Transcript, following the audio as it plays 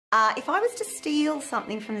If I was to steal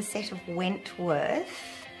something from the set of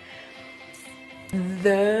Wentworth...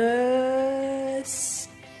 The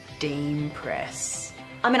steam press.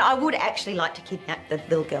 I mean, I would actually like to kidnap the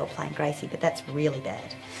little girl playing Gracie, but that's really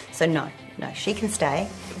bad. So no, she can stay.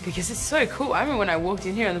 Because it's so cool. I remember when I walked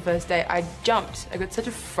in here on the first day, I jumped. I got such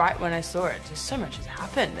a fright when I saw it. Just so much has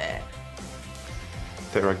happened there.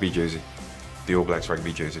 That rugby jersey. The All Blacks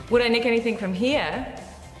rugby jersey. Would I nick anything from here?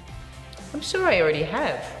 I'm sure I already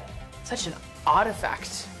have. Such an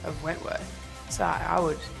artifact of Wentworth. So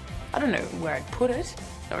I don't know where I'd put it.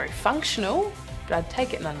 Not very functional, but I'd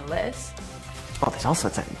take it nonetheless. Oh, there's all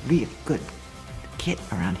sorts of really good kit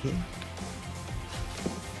around here.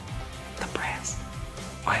 The brass.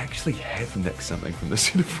 I actually have nicked something from the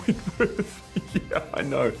set of Wentworth. Yeah, I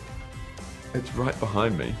know. It's right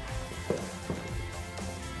behind me.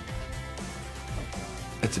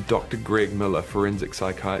 It's a Dr. Greg Miller, forensic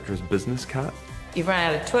psychiatrist business card. You've run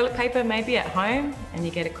out of toilet paper, maybe at home, and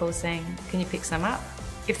you get a call saying, can you pick some up?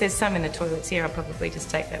 If there's some in the toilets here, I'll probably just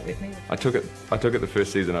take that with me. I took it the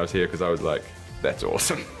first season I was here because I was like, that's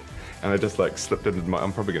awesome. And I just like slipped it into my,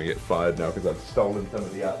 I'm probably gonna get fired now because I've stolen some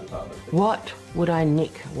of the art department. What would I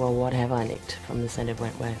nick? Well, what have I nicked from the set of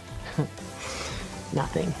Wentworth?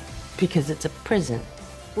 Nothing, because it's a prison.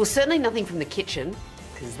 Well, certainly nothing from the kitchen,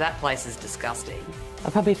 because that place is disgusting.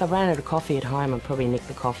 If I ran out of coffee at home, I'd probably nick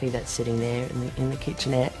the coffee that's sitting there in the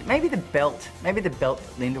kitchenette. Maybe the belt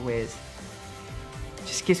that Linda wears.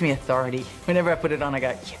 Just gives me authority. Whenever I put it on, I go,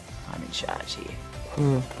 yep, I'm in charge here.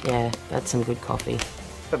 Yeah, that's some good coffee.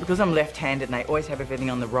 But because I'm left-handed and I always have everything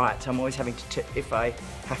on the right, so I'm always having to, if I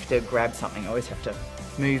have to grab something, I always have to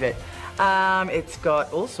move it. It's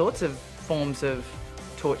got all sorts of forms of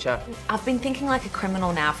torture. I've been thinking like a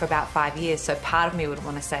criminal now for about 5 years, so part of me would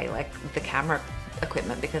want to say like the camera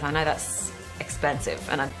equipment because I know that's expensive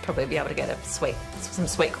and I'd probably be able to get some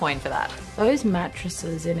sweet coin for that. Those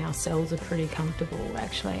mattresses in our cells are pretty comfortable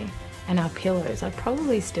actually, and our pillows. I'd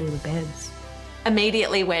probably steal the beds.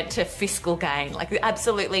 Immediately went to fiscal gain, like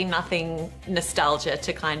absolutely nothing nostalgia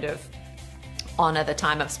to kind of honour the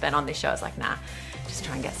time I've spent on this show. I was like, nah, just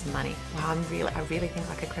try and get some money. Wow, I really think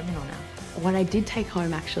like a criminal now. What I did take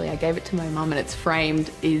home actually, I gave it to my mum and it's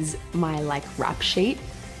framed, is my like rap sheet.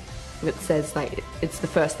 It says like, it's the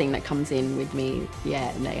first thing that comes in with me. Yeah,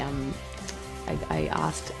 and I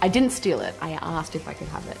asked, I didn't steal it, I asked if I could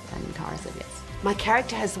have it and Cara said yes. My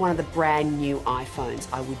character has one of the brand new iPhones.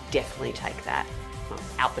 I would definitely take that.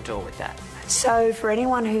 Out the door with that. So for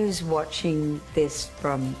anyone who's watching this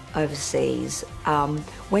from overseas,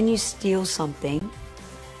 when you steal something,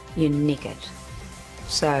 you nick it.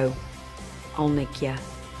 So I'll nick ya.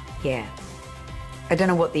 Yeah. I don't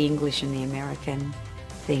know what the English and the American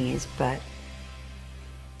thing is, but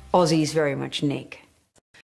Aussies very much nick.